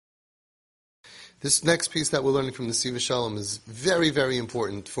This next piece that we're learning from the NESIVEI Shalom is very, very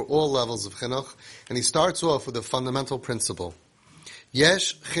important for all levels of chinuch, and he starts off with a fundamental principle.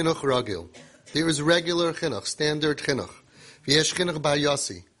 Yesh chinuch ragil. There is regular chinuch, standard chinuch. V'yesh chinuch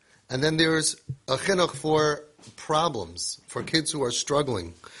ba'yasi. And then there's a chinuch for problems, for kids who are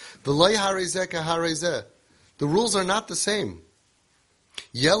struggling. V'loi harezeh kaharezeh. The rules are not the same.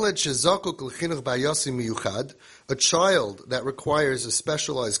 Yeled shezakuk l'chinuch ba'yasi miyuchad, a child that requires a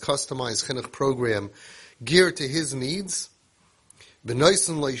specialized, customized chinuch program geared to his needs.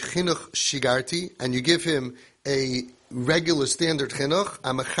 B'noisen lo chinuch shigarti, and you give him a regular standard chinuch.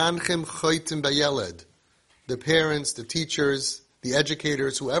 Amachanchim choitim b'yeled. The parents, the teachers, the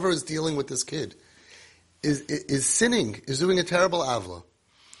educators, whoever is dealing with this kid, is sinning, is doing a terrible avla.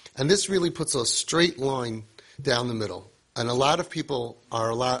 And this really puts a straight line down the middle. And a lot of people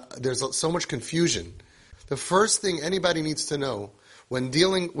there's so much confusion. The first thing anybody needs to know when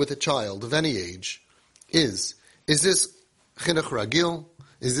dealing with a child of any age is this chinuch ragil?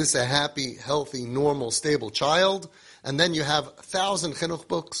 Is this a happy, healthy, normal, stable child? And then you have 1,000 chinuch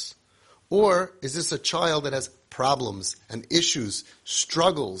books? Or is this a child that has problems and issues,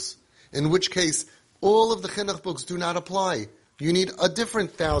 struggles, in which case all of the chinuch books do not apply? You need a different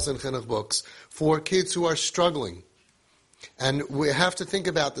 1,000 chinuch books for kids who are struggling. And we have to think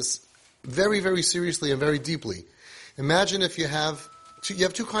about this very, very seriously and very deeply. Imagine if you have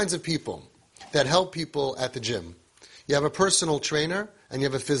two kinds of people that help people at the gym. You have a personal trainer and you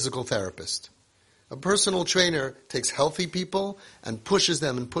have a physical therapist. A personal trainer takes healthy people and pushes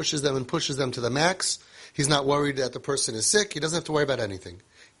them and pushes them and pushes them to the max. He's not worried that the person is sick. He doesn't have to worry about anything.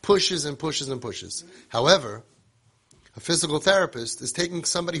 Pushes and pushes and pushes. However, a physical therapist is taking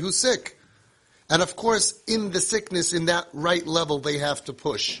somebody who's sick. And of course, in the sickness, in that right level, they have to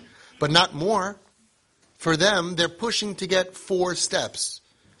push. But not more. For them, they're pushing to get 4 steps,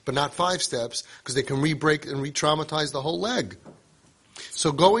 but not 5 steps, because they can re-break and re-traumatize the whole leg.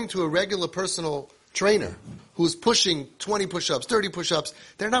 So going to a regular personal trainer who's pushing 20 push-ups, 30 push-ups,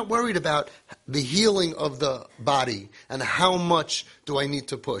 they're not worried about the healing of the body and how much do I need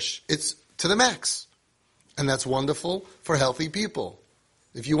to push. It's to the max. And that's wonderful for healthy people.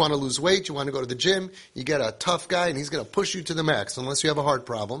 If you want to lose weight, you want to go to the gym, you get a tough guy and he's going to push you to the max. Unless you have a heart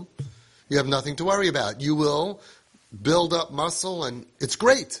problem, you have nothing to worry about. You will build up muscle and it's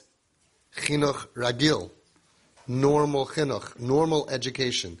great. Chinuch ragil. Normal chinuch, normal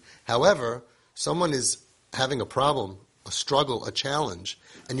education. However, someone is having a problem, a struggle, a challenge,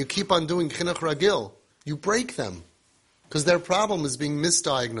 and you keep on doing chinuch ragil, you break them. Because their problem is being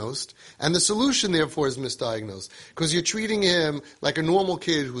misdiagnosed, and the solution, therefore, is misdiagnosed. Because you're treating him like a normal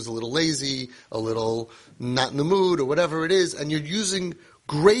kid who's a little lazy, a little not in the mood, or whatever it is, and you're using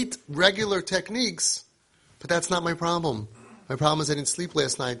great regular techniques, but that's not my problem. My problem is I didn't sleep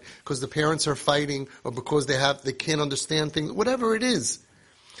last night because the parents are fighting, or because they can't understand things, whatever it is.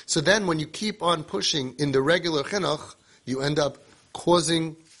 So then when you keep on pushing in the regular chinuch, you end up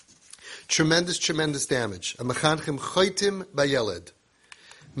causing tremendous, tremendous damage. Amachanchim choitim bayeled.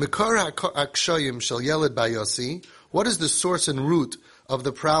 Mekar hakshayim shel yeled bayasi. What is the source and root of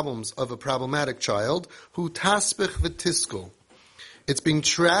the problems of a problematic child? Hu taspich v'tiskul. It's being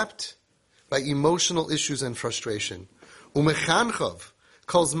trapped by emotional issues and frustration. Umechanchav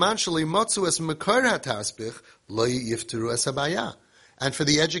kol zman sheli motzu es mekar hataspich lo yifteru es habaya. And for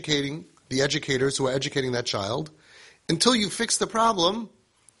the educators who are educating that child, until you fix the problem,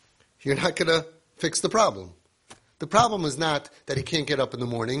 you're not going to fix the problem. The problem is not that he can't get up in the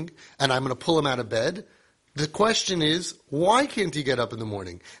morning and I'm going to pull him out of bed. The question is, why can't he get up in the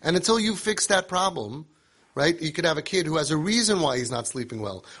morning? And until you fix that problem, right, you could have a kid who has a reason why he's not sleeping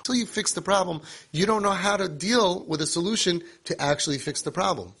well. Until you fix the problem, you don't know how to deal with a solution to actually fix the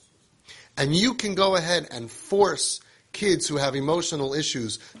problem. And you can go ahead and force kids who have emotional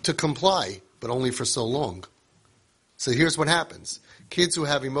issues to comply, but only for so long. So here's what happens. Kids who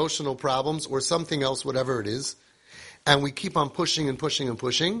have emotional problems or something else, whatever it is, and we keep on pushing and pushing and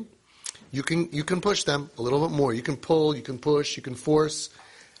pushing, you can push them a little bit more. You can pull, you can push, you can force,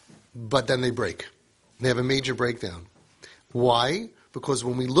 but then they break. They have a major breakdown. Why? Because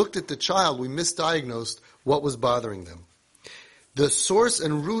when we looked at the child, we misdiagnosed what was bothering them. The source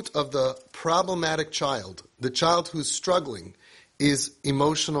and root of the problematic child, the child who's struggling, is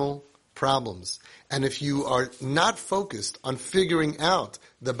emotional problems. And if you are not focused on figuring out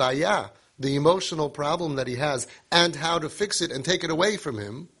the baya, the emotional problem that he has, and how to fix it and take it away from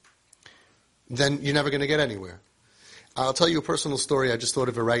him, then you're never going to get anywhere. I'll tell you a personal story. I just thought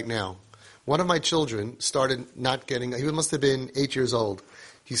of it right now. One of my children started not getting, he must have been 8 years old.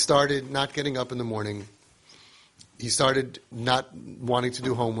 He started not getting up in the morning. He started not wanting to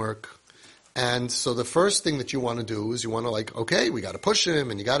do homework. And so the first thing that you want to do is you want to okay, we got to push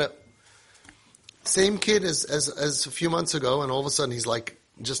him, and you got to... Same kid as a few months ago, and all of a sudden he's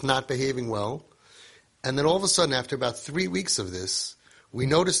just not behaving well. And then all of a sudden, after about 3 weeks of this, we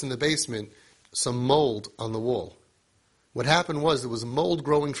noticed in the basement some mold on the wall. What happened was there was mold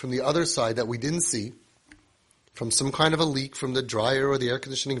growing from the other side that we didn't see, from some kind of a leak from the dryer or the air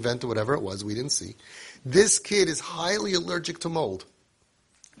conditioning vent or whatever it was, we didn't see. This kid is highly allergic to mold.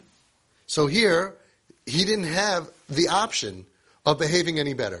 So here, he didn't have the option of behaving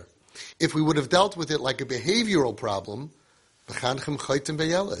any better. If we would have dealt with it like a behavioral problem,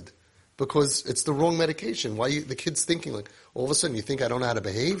 because it's the wrong medication. The kid's thinking all of a sudden, you think I don't know how to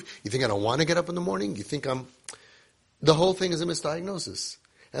behave? You think I don't want to get up in the morning? You think the whole thing is a misdiagnosis.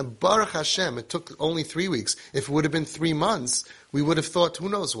 And Baruch Hashem, it took only 3 weeks. If it would have been 3 months, we would have thought, who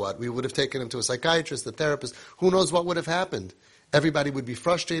knows what? We would have taken him to a psychiatrist, a therapist. Who knows what would have happened? Everybody would be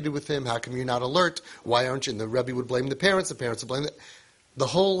frustrated with him. How come you're not alert? Why aren't you? And the Rebbe would blame the parents would blame the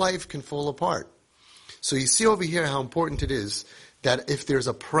whole life can fall apart. So you see over here how important it is that if there's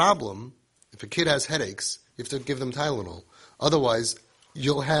a problem, if a kid has headaches, you have to give them Tylenol. Otherwise,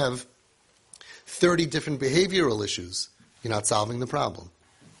 you'll have 30 different behavioral issues. You're not solving the problem.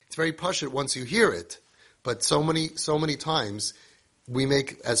 It's very pashut once you hear it, but so many times we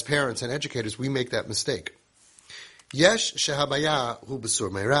make, as parents and educators, we make that mistake. Yesh shehabaya hu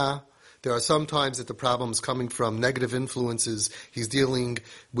b'sur meira. There are some times that the problem is coming from negative influences. He's dealing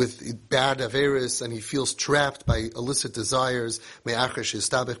with bad averis and he feels trapped by illicit desires. He could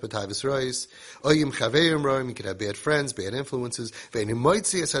have bad friends, bad influences. And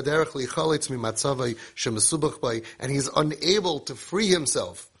he's unable to free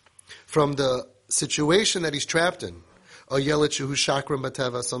himself from the situation that he's trapped in.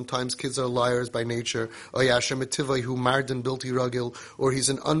 Sometimes kids are liars by nature. Or he's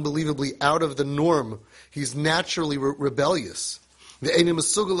an unbelievably out of the norm. He's naturally rebellious. And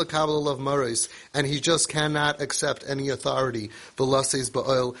he just cannot accept any authority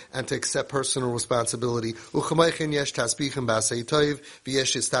and to accept personal responsibility.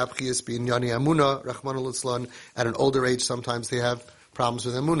 At an older age, sometimes they have problems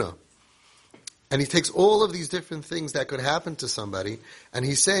with emunah. And he takes all of these different things that could happen to somebody, and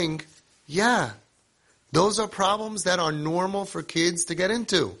he's saying, yeah, those are problems that are normal for kids to get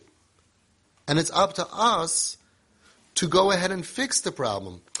into. And it's up to us to go ahead and fix the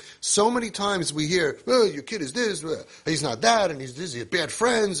problem. So many times we hear, oh, your kid is this, he's not that, and he's this, he has bad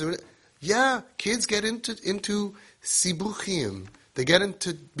friends. Yeah, kids get into sibuchim. They get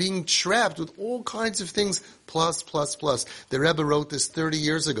into being trapped with all kinds of things, plus. The Rebbe wrote this 30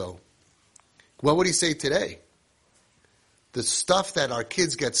 years ago. What would he say today? The stuff that our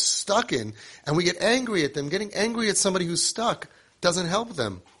kids get stuck in, and we get angry at them. Getting angry at somebody who's stuck doesn't help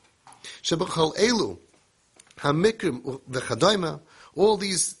them. All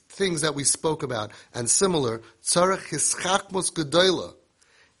these things that we spoke about, and similar,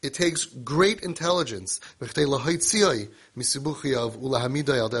 it takes great intelligence. It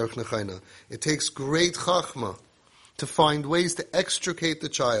takes great chachma to find ways to extricate the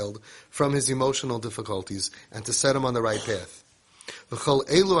child from his emotional difficulties and to set him on the right path.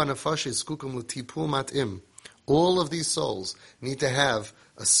 All of these souls need to have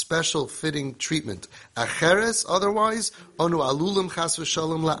a special fitting treatment. Otherwise,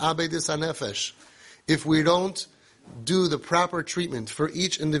 if we don't do the proper treatment for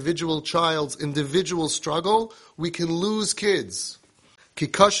each individual child's individual struggle, we can lose kids.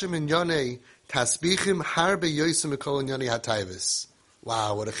 Tasbichim harbe yosim ekol inyani hatayvis.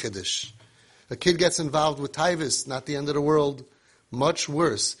 Wow, what a chiddush. A kid gets involved with tayvis, not the end of the world. Much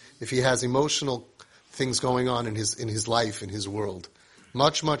worse if he has emotional things going on in his life, in his world.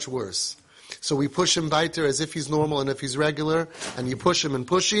 Much worse. So we push him weiter as if he's normal and if he's regular, and you push him, and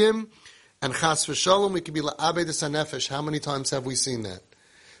chas v'shalom, we can be la'abedus hanefesh. How many times have we seen that?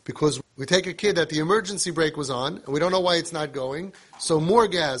 Because we take a kid that the emergency brake was on, and we don't know why it's not going, so more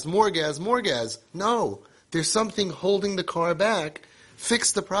gas. No, there's something holding the car back.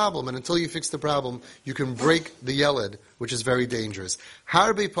 Fix the problem, and until you fix the problem, you can break the yeled, which is very dangerous.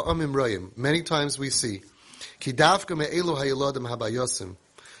 Harbe pa'amim royim, many times we see, ki davka me'elu hayeladim habayosim,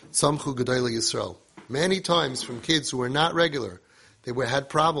 tzamchu gedolei Yisrael. Many times from kids who were not regular, had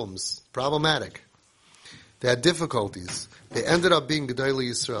problems, problematic. They had difficulties. They ended up being Gedolei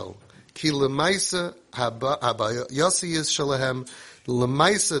Yisrael. Ki lemaisa habayosiyis shalahem.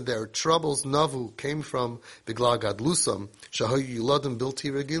 Lemaisa, their troubles, navu, came from Bigla Gadlusam. Shahayu yuladim bilti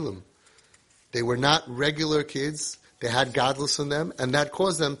regilim. They were not regular kids. They had godless in them, and that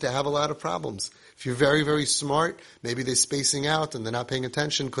caused them to have a lot of problems. If you're very, very smart, maybe they're spacing out and they're not paying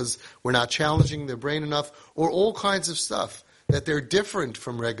attention because we're not challenging their brain enough, or all kinds of stuff. That they're different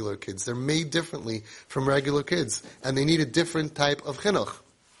from regular kids. They're made differently from regular kids. And they need a different type of chinuch.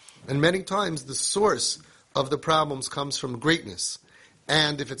 And many times the source of the problems comes from greatness.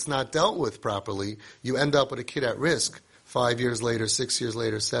 And if it's not dealt with properly, you end up with a kid at risk 5 years later, 6 years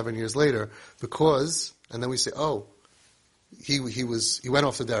later, 7 years later, because, and then we say, oh, he went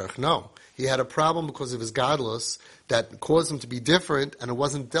off the derech. No. He had a problem because of his gadlus that caused him to be different, and it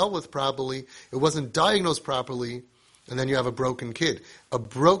wasn't dealt with properly, it wasn't diagnosed properly, and then you have a broken kid. A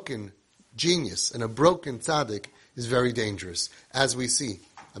broken genius and a broken tzaddik is very dangerous. As we see,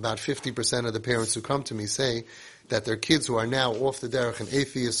 about 50% of the parents who come to me say that their kids who are now off the derech and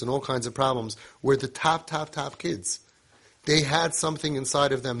atheists and all kinds of problems were the top kids. They had something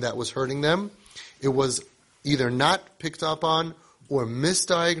inside of them that was hurting them. It was either not picked up on or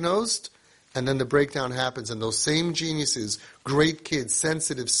misdiagnosed, and then the breakdown happens, and those same geniuses, great kids,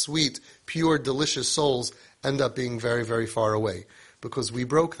 sensitive, sweet, pure, delicious souls, end up being very, very far away because we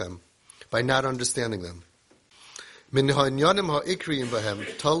broke them by not understanding them. One of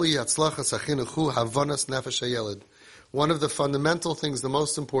the fundamental things, the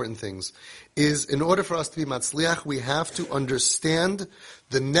most important things, is in order for us to be matzliach, we have to understand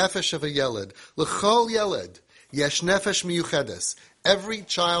the nefesh of a yeled. L'chol yeled, yesh nefesh miyuchedes. Every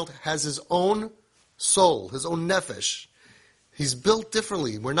child has his own soul, his own nefesh. He's built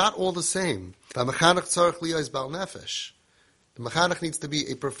differently. We're not all the same. The mechanech needs to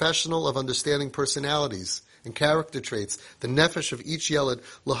be a professional of understanding personalities and character traits. The nefesh of each yeled,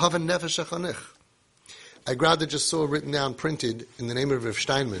 l'haven nefesh hachanich. I rather just saw written down, printed, in the name of Rav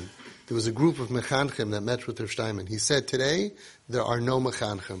Steinman. There was a group of mechanchim that met with Rav Steinman. He said, today, there are no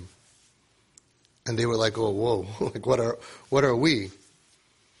mechanchim. And they were like, oh, whoa, like what are we?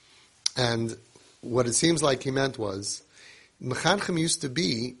 And what it seems like he meant was, mechanchim used to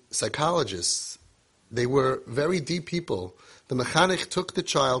be psychologists. They were very deep people. The mechanech took the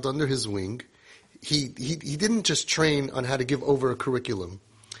child under his wing. He didn't just train on how to give over a curriculum.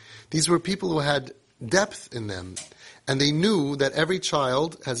 These were people who had depth in them. And they knew that every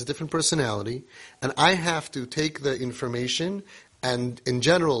child has a different personality, and I have to take the information and, in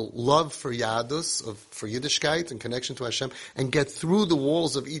general, love for Yadus, for Yiddishkeit and connection to Hashem, and get through the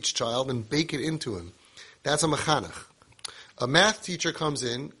walls of each child and bake it into him. That's a mechanech. A math teacher comes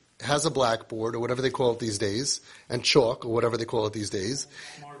in, has a blackboard, or whatever they call it these days, and chalk, or whatever they call it these days,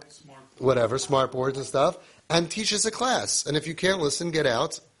 smart boards and stuff, and teaches a class. And if you can't listen, get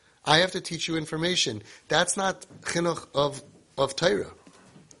out. I have to teach you information. That's not chinuch of Torah.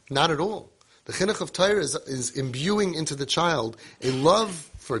 Not at all. The chinuch of Torah is imbuing into the child a love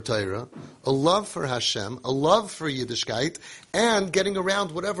for Torah, a love for Hashem, a love for Yiddishkeit, and getting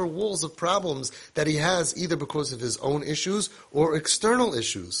around whatever walls of problems that he has, either because of his own issues or external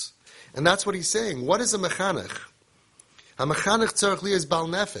issues. And that's what he's saying. What is a mechanech? A mechanech tzarich li is bal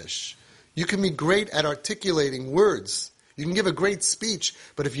nefesh. You can be great at articulating words. You can give a great speech,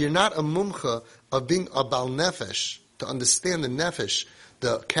 but if you're not a mumcha of being a bal nefesh, to understand the nefesh,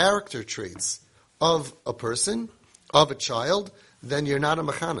 the character traits of a person, of a child, then you're not a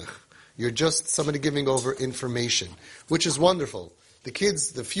mechanech. You're just somebody giving over information, which is wonderful.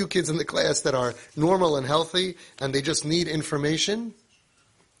 The few kids in the class that are normal and healthy, and they just need information,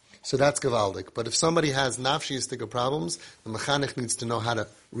 so that's gewaldic. But if somebody has nafshiyistic problems, the mechanech needs to know how to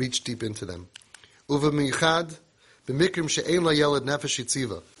reach deep into them. Uva michad,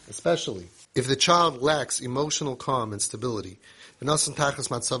 especially if the child lacks emotional calm and stability,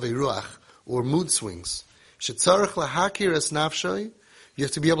 or mood swings, you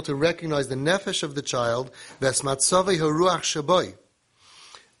have to be able to recognize the nefesh of the child,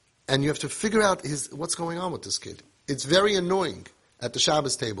 and you have to figure out what's going on with this kid. It's very annoying at the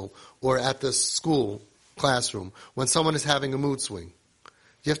Shabbos table or at the school classroom when someone is having a mood swing.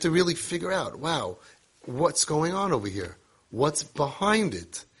 You have to really figure out, wow, what's going on over here? What's behind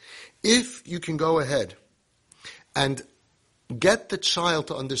it? If you can go ahead and get the child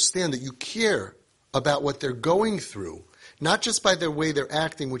to understand that you care about what they're going through, not just by their way they're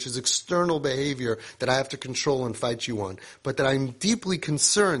acting, which is external behavior that I have to control and fight you on, but that I'm deeply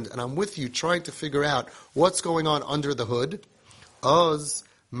concerned and I'm with you trying to figure out what's going on under the hood. Oz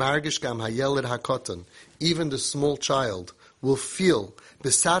margish gam hayeled hakotan, even the small child will feel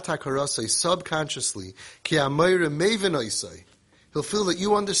besat hakarasai subconsciously ki amayre mevenoisai. He'll feel that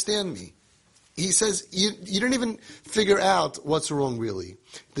you understand me. He says you don't even figure out what's wrong really.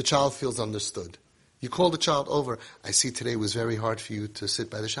 The child feels understood. You call the child over. I see today was very hard for you to sit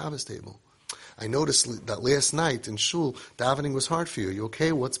by the Shabbos table. I noticed that last night in shul davening was hard for you. Are you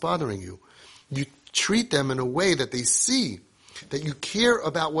okay? What's bothering you? you treat them in a way that they see that you care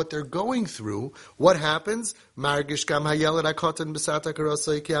about what they're going through, what happens? And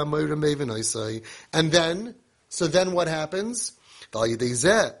then, so then what happens? Then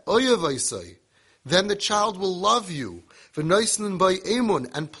the child will love you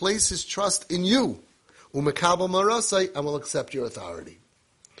and place his trust in you and will accept your authority.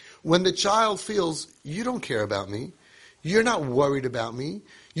 When the child feels, you don't care about me, you're not worried about me,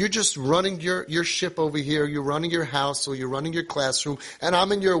 you're just running your ship over here, you're running your house or you're running your classroom, and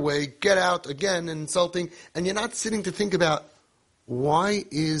I'm in your way, get out again, and insulting, and you're not sitting to think about, why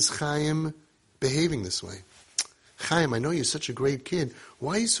is Chaim behaving this way? Chaim, I know you're such a great kid.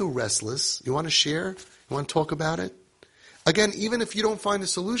 Why are you so restless? You want to share? You want to talk about it? Again, even if you don't find a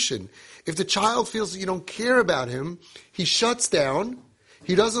solution, if the child feels that you don't care about him, he shuts down,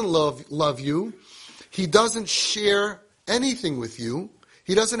 he doesn't love you, he doesn't share anything with you,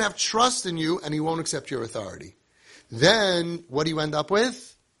 he doesn't have trust in you, and he won't accept your authority. Then, what do you end up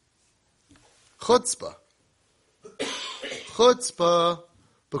with? Chutzpah. Chutzpah,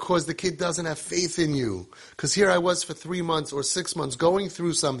 because the kid doesn't have faith in you. Because here I was for 3 months or 6 months going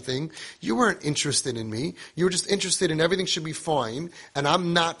through something. You weren't interested in me. You were just interested in everything should be fine, and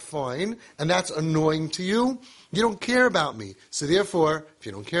I'm not fine, and that's annoying to you. You don't care about me. So therefore, if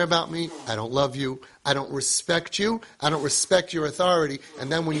you don't care about me, I don't love you, I don't respect you, I don't respect your authority, and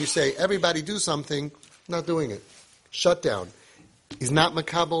then when you say, everybody do something, not doing it. Shut down. He's not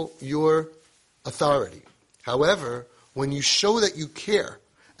makabel your authority. However, when you show that you care,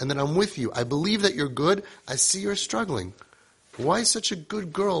 and that I'm with you, I believe that you're good, I see you're struggling. Why is such a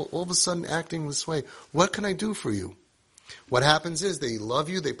good girl all of a sudden acting this way? What can I do for you? What happens is they love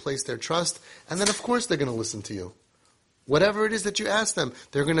you, they place their trust, and then of course they're going to listen to you. Whatever it is that you ask them,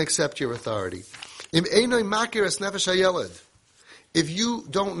 they're going to accept your authority. If you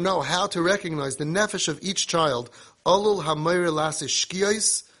don't know how to recognize the nefesh of each child,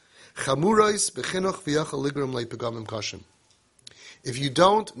 if you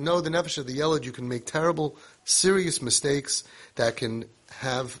don't know the nefesh of the yelad, you can make terrible, serious mistakes that can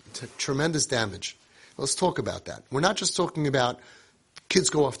have tremendous damage. Let's talk about that. We're not just talking about kids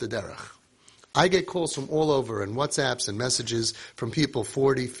go off the derech. I get calls from all over and WhatsApps and messages from people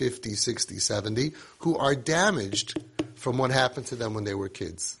 40, 50, 60, 70 who are damaged from what happened to them when they were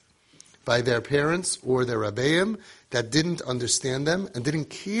kids by their parents or their rabbeim that didn't understand them and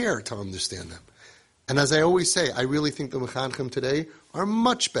didn't care to understand them. And as I always say, I really think the mechanchim today are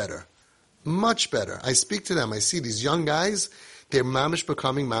much better. Much better. I speak to them. I see these young guys. They're mamish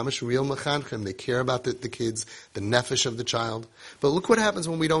becoming mamish real mechanchim. They care about the kids, the nefesh of the child. But look what happens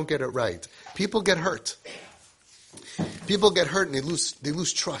when we don't get it right. People get hurt. People get hurt and they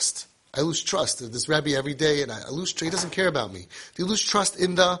lose trust. I lose trust of this rabbi every day, and he doesn't care about me. They lose trust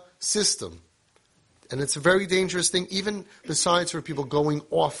in the system. And it's a very dangerous thing, even besides for people going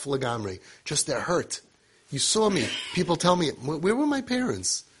off legamri. Just they're hurt. You saw me. People tell me, where were my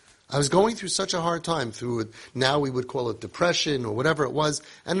parents? I was going through such a hard time through it. Now we would call it depression or whatever it was.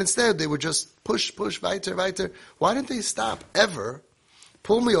 And instead they would just push, weiter. Why didn't they stop ever,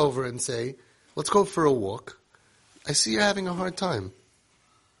 pull me over and say, let's go for a walk. I see you're having a hard time.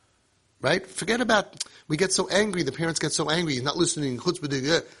 Right? Forget about, we get so angry, the parents get so angry, he's not listening,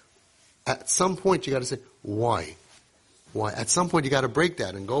 at some point you got to say, why? Why? At some point you got to break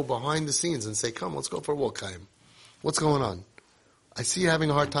that and go behind the scenes and say, come, let's go for a walk, Chaim. What's going on? I see you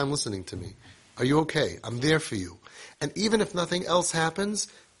having a hard time listening to me. Are you okay? I'm there for you. And even if nothing else happens,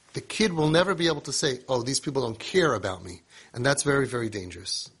 the kid will never be able to say, oh, these people don't care about me. And that's very, very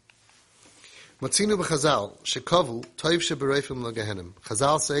dangerous. Matzinu b'chazal, shekavu, toiv shebereifim l'gehenim.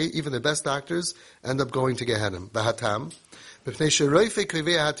 Chazal say, even the best doctors end up going to Gehenim. B'hatam, b'pnei sheroifei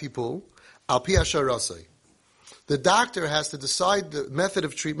krivei hatipul, al pi asher rasei. The doctor has to decide the method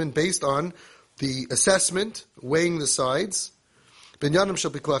of treatment based on the assessment, weighing the sides. Binyanim shel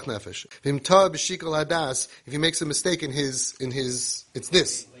pikuach nefesh. V'im ta b'shikol hadas, if he makes a mistake in his, it's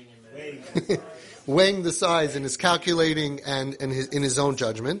this. Weighing the sides and his calculating and in his own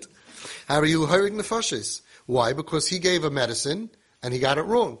judgment. How are you hiring nefashis? Why? Because he gave a medicine and he got it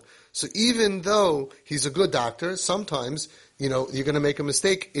wrong. So even though he's a good doctor, sometimes, you're going to make a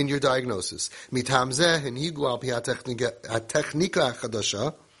mistake in your diagnosis. Mitam zeh henhigu al pi hatechnika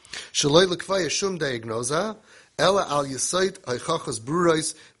achadasha, sheloi l'kvaya shum diagnosa, ela al yesait haichachas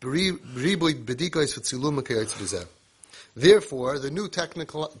brurais b'riboid bedikos v'tzilum k'yotz b'zeh. Therefore, the new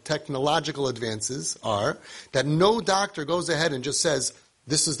technological advances are that no doctor goes ahead and just says,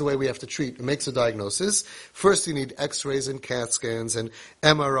 this is the way we have to treat. It makes a diagnosis. First, you need x-rays and CAT scans and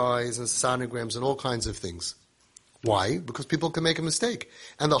MRIs and sonograms and all kinds of things. Why? Because people can make a mistake.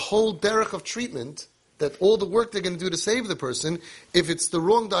 And the whole derech of treatment, that all the work they're going to do to save the person, if it's the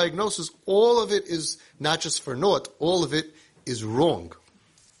wrong diagnosis, all of it is not just for naught, all of it is wrong.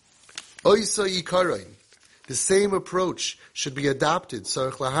 Oisa yikarein. The same approach should be adopted.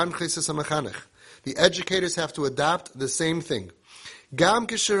 The educators have to adopt the same thing.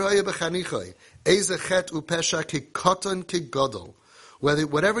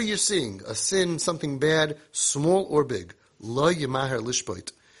 Whatever you're seeing, a sin, something bad, small or big,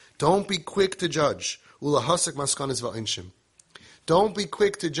 don't be quick to judge. Don't be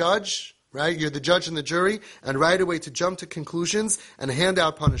quick to judge, right? You're the judge and the jury, and right away to jump to conclusions and hand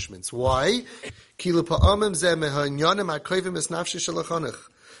out punishments. Why?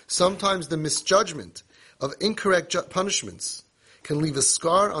 Sometimes the misjudgment of incorrect punishments can leave a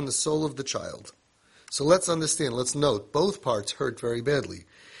scar on the soul of the child. So let's understand, let's note, both parts hurt very badly.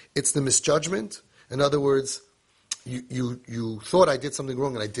 It's the misjudgment. In other words, you thought I did something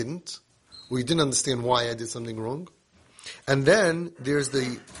wrong and I didn't, or you didn't understand why I did something wrong. And then there's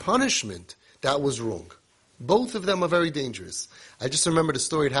the punishment that was wrong. Both of them are very dangerous. I just remembered a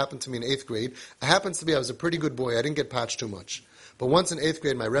story. It happened to me in 8th grade. It happens to be I was a pretty good boy. I didn't get patched too much. But once in 8th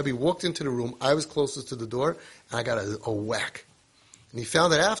grade, my Rebbe walked into the room. I was closest to the door, and I got a whack. And he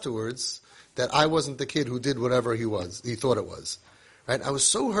found out afterwards that I wasn't the kid who did whatever he thought it was. Right? I was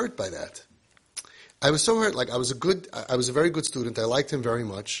so hurt by that. I was so hurt. Like I was a very good student. I liked him very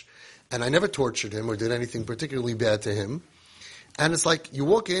much. And I never tortured him or did anything particularly bad to him. And it's like, you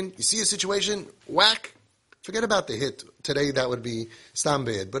walk in, you see a situation, whack. Forget about the hit. Today that would be stam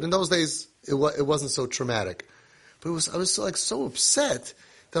bad. But in those days, it wasn't so traumatic. But I was so upset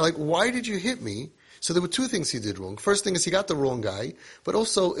that why did you hit me? So there were two things he did wrong. First thing is he got the wrong guy, but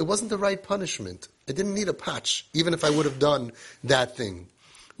also it wasn't the right punishment. I didn't need a patch, even if I would have done that thing.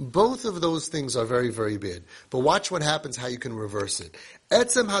 Both of those things are very, very bad. But watch what happens, how you can reverse it.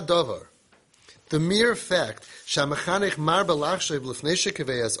 Etzem hadavar. The mere fact, shamachanech mar balachshev lefnei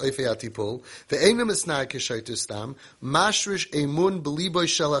shekeveyas oifei atipol, ve'einu misnai k'shaytu stam, mashrish emun b'liboy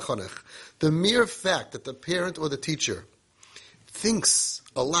shel hachonech. The mere fact that the parent or the teacher thinks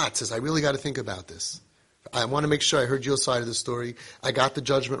a lot, says, I really got to think about this. I want to make sure I heard your side of the story. I got the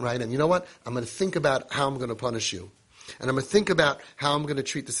judgment right. And you know what? I'm going to think about how I'm going to punish you. And I'm going to think about how I'm going to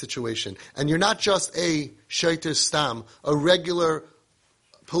treat the situation. And you're not just a shayter stam, a regular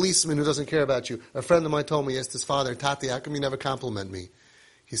policeman who doesn't care about you. A friend of mine told me, he asked his father, Tati, how come you never compliment me?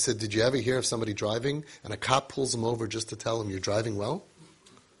 He said, did you ever hear of somebody driving and a cop pulls him over just to tell him you're driving well?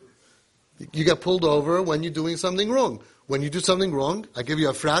 You get pulled over when you're doing something wrong. When you do something wrong, I give you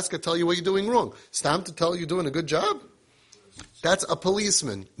a frask, I tell you what you're doing wrong. Stam to tell you you're doing a good job? That's a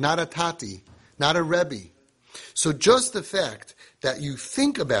policeman, not a tati, not a rebbe. So just the fact that you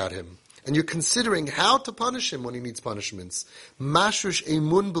think about him and you're considering how to punish him when he needs punishments, mashrush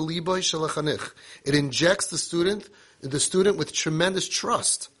emun b'liboy shalachanich. It injects the student with tremendous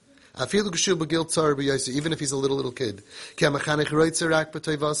trust. Even if he's a little kid.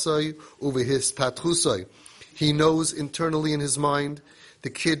 He knows internally in his mind, the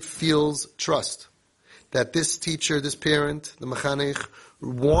kid feels trust. That this teacher, this parent, the mechanech,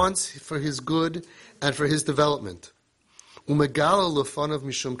 wants for his good and for his development. The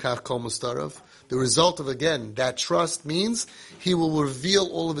result of, again, that trust means he will reveal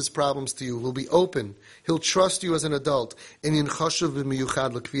all of his problems to you. He'll be open. He'll trust you as an adult. Something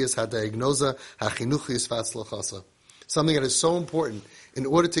that is so important in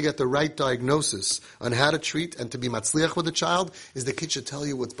order to get the right diagnosis on how to treat and to be matzliach with the child is the kid should tell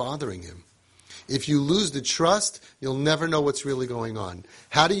you what's bothering him. If you lose the trust, you'll never know what's really going on.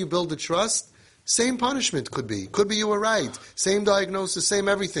 How do you build the trust? Same punishment could be. Could be you were right. Same diagnosis, same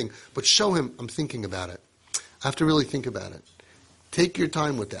everything. But show him, I'm thinking about it. I have to really think about it. Take your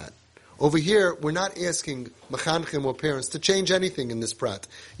time with that. Over here, we're not asking mechanchim or parents to change anything in this prat.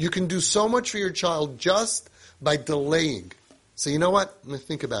 You can do so much for your child just by delaying. So you know what? I'm going to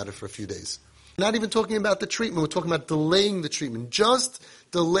think about it for a few days. Not even talking about the treatment. We're talking about delaying the treatment. Just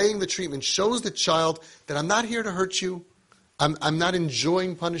delaying the treatment shows the child that I'm not here to hurt you. I'm not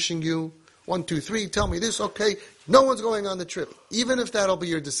enjoying punishing you. 1, 2, 3, tell me this, okay. No one's going on the trip. Even if that'll be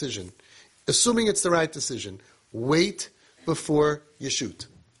your decision. Assuming it's the right decision. Wait before you shoot.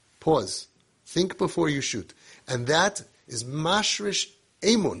 Pause. Think before you shoot. And that is mashrish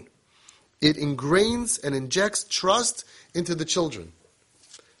emun. It ingrains and injects trust into the children.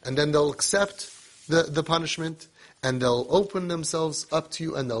 And then they'll accept the punishment, and they'll open themselves up to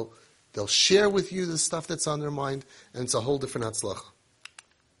you, and they'll share with you the stuff that's on their mind, and it's a whole different hatzlacha.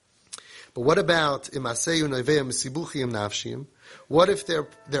 But what about imaseyu neveim misibuchim nafshim? What if their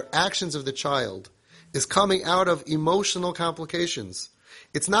actions of the child is coming out of emotional complications.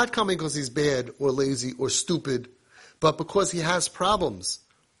 It's not coming because he's bad or lazy or stupid, but because he has problems.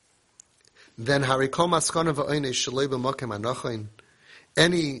 Then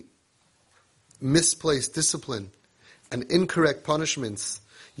any misplaced discipline and incorrect punishments,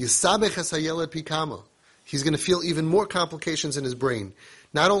 he's going to feel even more complications in his brain.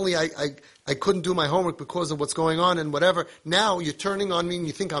 Not only I couldn't do my homework because of what's going on and whatever, now you're turning on me and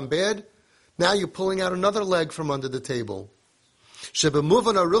you think I'm bad, now you're pulling out another leg from under the table.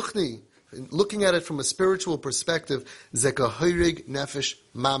 Looking at it from a spiritual perspective, zekahirig nefesh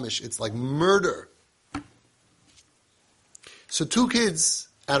mamish. It's like murder. So 2 kids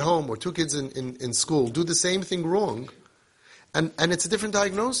at home or 2 kids in school do the same thing wrong, and it's a different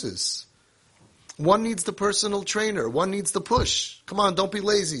diagnosis. One needs the personal trainer. One needs the push. Come on, don't be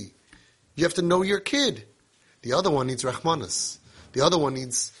lazy. You have to know your kid. The other one needs Rahmanas. The other one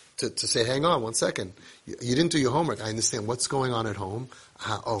needs to say, hang on, 1 second. You didn't do your homework. I understand what's going on at home.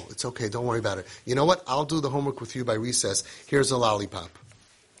 Oh, it's okay. Don't worry about it. You know what? I'll do the homework with you by recess. Here's a lollipop.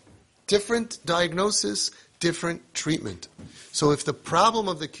 Different diagnosis, different treatment. So if the problem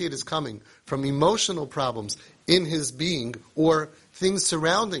of the kid is coming from emotional problems in his being or things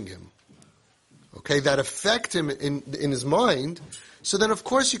surrounding him, okay, that affect him in his mind, so then of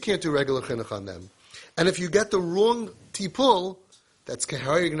course you can't do regular chinuch on them. And if you get the wrong tipul, that's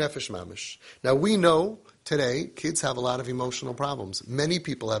keharig nefesh mamish. Now we know today kids have a lot of emotional problems. Many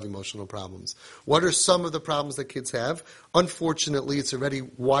people have emotional problems. What are some of the problems that kids have? Unfortunately, it's already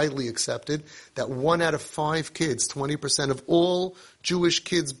widely accepted that 1 out of 5 kids, 20% of all Jewish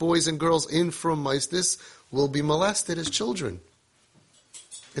kids, boys and girls in from Meisnis, will be molested as children.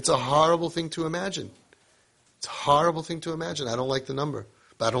 It's a horrible thing to imagine. It's a horrible thing to imagine. I don't like the number,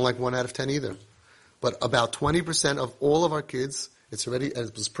 but I don't like 1 out of 10 either. But about 20% of all of our kids, it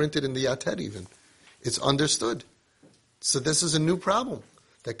was printed in the Yated even. It's understood. So this is a new problem.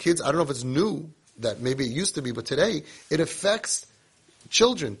 That kids, I don't know if it's new, that maybe it used to be, but today it affects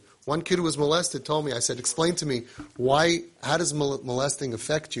children. One kid who was molested told me, I said, explain to me, how does molesting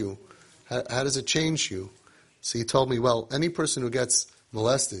affect you? How does it change you? So he told me, well, any person who gets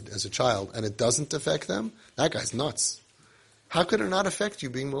molested as a child and it doesn't affect them, that guy's nuts. How could it not affect you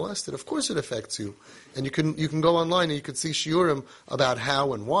being molested? Of course it affects you. And you can go online and you can see shiurim about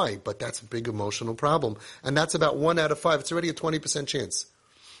how and why, but that's a big emotional problem. And that's about 1 out of 5. It's already a 20% chance.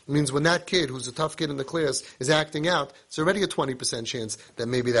 It means when that kid, who's a tough kid in the class, is acting out, it's already a 20% chance that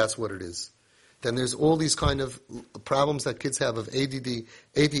maybe that's what it is. Then there's all these kind of problems that kids have of ADD,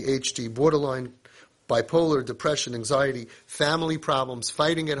 ADHD, borderline, bipolar, depression, anxiety, family problems,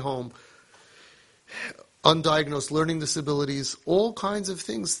 fighting at home, undiagnosed learning disabilities, all kinds of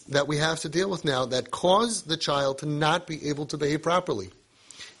things that we have to deal with now that cause the child to not be able to behave properly.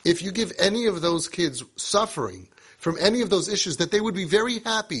 If you give any of those kids suffering from any of those issues, that they would be very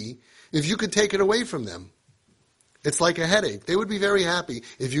happy if you could take it away from them. It's like a headache. They would be very happy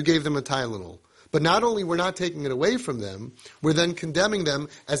if you gave them a Tylenol. But not only we're not taking it away from them, we're then condemning them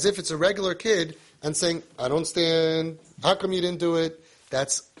as if it's a regular kid and saying, I don't stand, how come you didn't do it?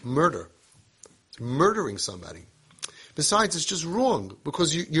 That's murder. It's murdering somebody. Besides, it's just wrong,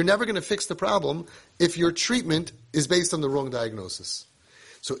 because you're never going to fix the problem if your treatment is based on the wrong diagnosis.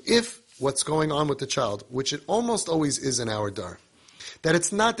 So if what's going on with the child, which it almost always is in our dar, that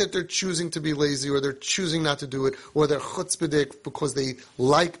it's not that they're choosing to be lazy or they're choosing not to do it or they're chutzpahdik because they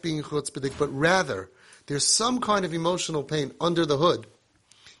like being chutzpahdik, but rather there's some kind of emotional pain under the hood.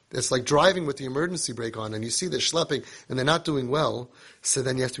 It's like driving with the emergency brake on and you see they're schlepping and they're not doing well, so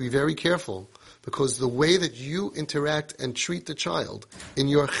then you have to be very careful, because the way that you interact and treat the child in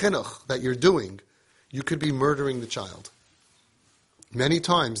your chinuch that you're doing, you could be murdering the child. Many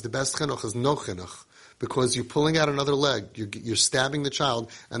times the best chinuch is no chinuch, because you're pulling out another leg, you're stabbing the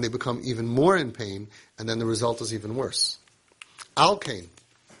child, and they become even more in pain, and then the result is even worse. Al kain.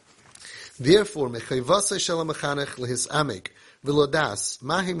 Therefore, mechayvasei shel hamechanech lehisamek v'lodas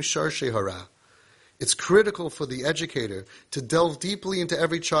mahim sharshei hara. It's critical for the educator to delve deeply into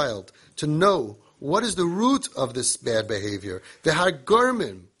every child, to know what is the root of this bad behavior.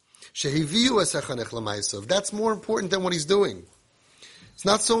 V'hargormim shehiviu es hachanech l'maisav. That's more important than what he's doing. It's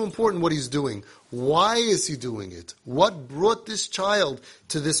not so important what he's doing. Why is he doing it? What brought this child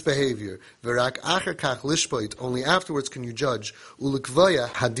to this behavior? V'rak acher kach lishpoit. Only afterwards can you judge. Ulikvaya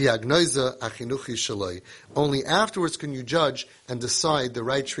hadiagnoza achinuchi shaloi. Only afterwards can you judge and decide the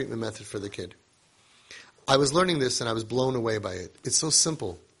right treatment method for the kid. I was learning this and I was blown away by it. It's so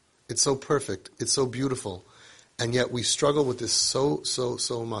simple. It's so perfect. It's so beautiful. And yet we struggle with this so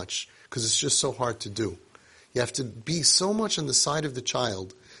much because it's just so hard to do. You have to be so much on the side of the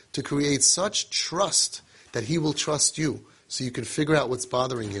child to create such trust that he will trust you, so you can figure out what's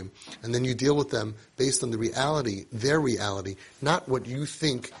bothering him, and then you deal with them based on the reality, their reality, not what you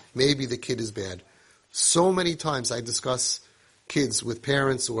think maybe the kid is bad. So many times I discuss kids with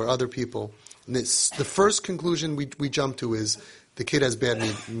parents or other people, and the first conclusion we jump to is the kid has bad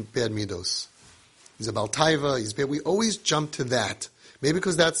midos. He's a baltaiva, he's bad. We always jump to that. Maybe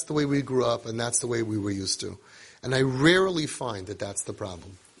because that's the way we grew up and that's the way we were used to. And I rarely find that that's the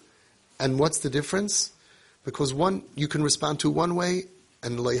problem. And what's the difference? Because one, you can respond to one way,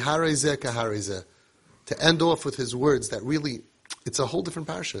 and leiharezeh kaharezeh, to end off with his words that really, it's a whole different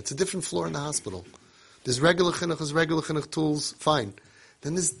parasha. It's a different floor in the hospital. There's regular chinuch, there's regular chinuch tools, fine.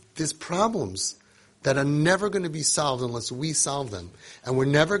 Then there's problems that are never going to be solved unless we solve them. And we're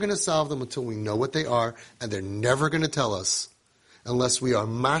never going to solve them until we know what they are, and they're never going to tell us unless we are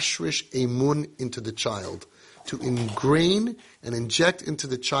mashrish emun into the child, to ingrain and inject into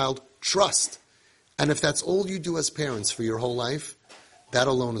the child trust. And if that's all you do as parents for your whole life, that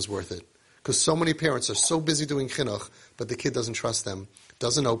alone is worth it. Because so many parents are so busy doing chinuch, but the kid doesn't trust them,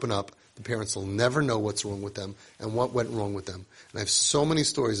 doesn't open up. The parents will never know what's wrong with them and what went wrong with them. And I have so many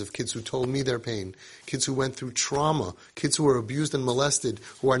stories of kids who told me their pain, kids who went through trauma, kids who were abused and molested,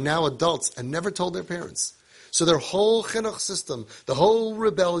 who are now adults and never told their parents. So their whole chinuch system, the whole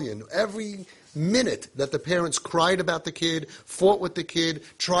rebellion, every minute that the parents cried about the kid, fought with the kid,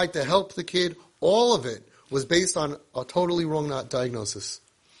 tried to help the kid, all of it was based on a totally wrong diagnosis.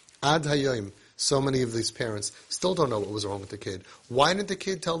 Ad hayom, so many of these parents still don't know what was wrong with the kid. Why didn't the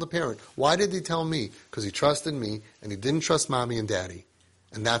kid tell the parent? Why did he tell me? Because he trusted me and he didn't trust mommy and daddy.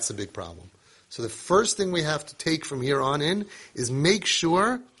 And that's a big problem. So the first thing we have to take from here on in is make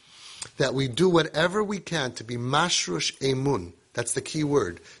sure that we do whatever we can to be mashrush emun. That's the key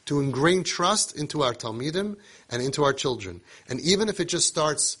word. To ingrain trust into our talmidim and into our children. And even if it just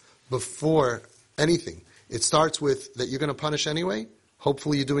starts before anything, it starts with that you're going to punish anyway.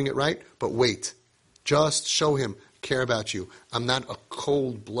 Hopefully you're doing it right, but wait. Just show him, care about you. I'm not a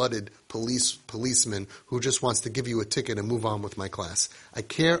cold-blooded policeman who just wants to give you a ticket and move on with my class. I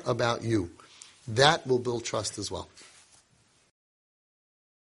care about you. That will build trust as well.